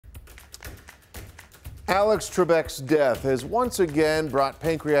Alex Trebek's death has once again brought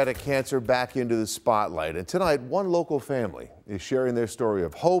pancreatic cancer back into the spotlight. And tonight, one local family is sharing their story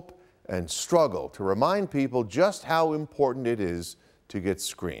of hope and struggle to remind people just how important it is to get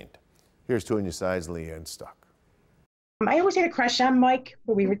screened. Here's 2 News Side's Leanne Stuck. I always had a crush on Mike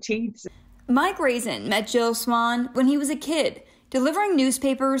when we were teens. Mike Wrazen met Jill Swan when he was a kid, delivering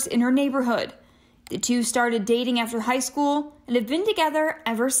newspapers in her neighborhood. The two started dating after high school and have been together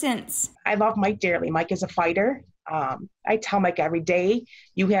ever since. I love Mike dearly. Mike is a fighter. I tell Mike every day,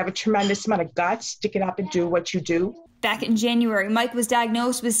 you have a tremendous amount of guts. Stick it up and do what you do. Back in January, Mike was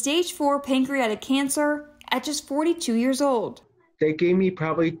diagnosed with stage 4 pancreatic cancer at just 42 years old. They gave me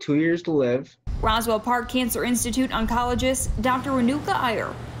probably 2 years to live. Roswell Park Cancer Institute oncologist Dr. Renuka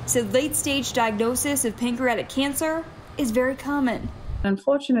Iyer said late-stage diagnosis of pancreatic cancer is very common.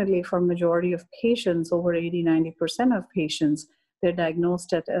 Unfortunately, for majority of patients, over 80–90% of patients, they're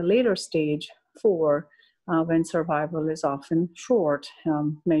diagnosed at a later stage 4 when survival is often short,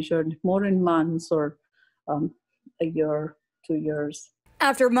 measured more in months or a year, 2 years.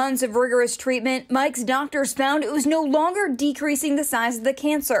 After months of rigorous treatment, Mike's doctors found it was no longer decreasing the size of the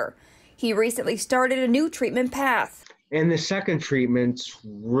cancer. He recently started a new treatment path. And the second treatment's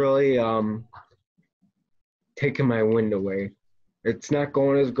really taking my wind away. It's not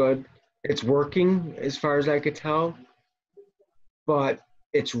going as good. It's working as far as I could tell, but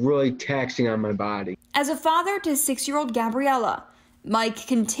it's really taxing on my body. As a father to 6-year-old Gabriella, Mike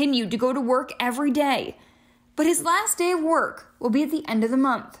continued to go to work every day. But his last day of work will be at the end of the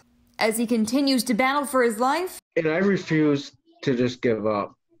month. As he continues to battle for his life, and I refuse to just give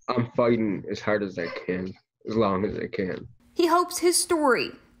up. I'm fighting as hard as I can, as long as I can. He hopes his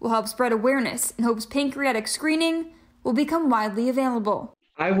story will help spread awareness and hopes pancreatic screening will become widely available.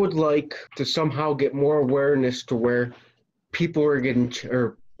 I would like to somehow get more awareness to where people are getting,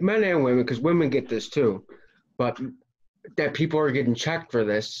 or men and women, because women get this too, but that people are getting checked for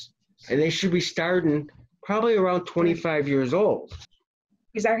this, and they should be starting probably around 25 years old.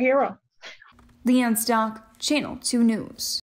 He's our hero. Leanne Stock, Channel 2 News.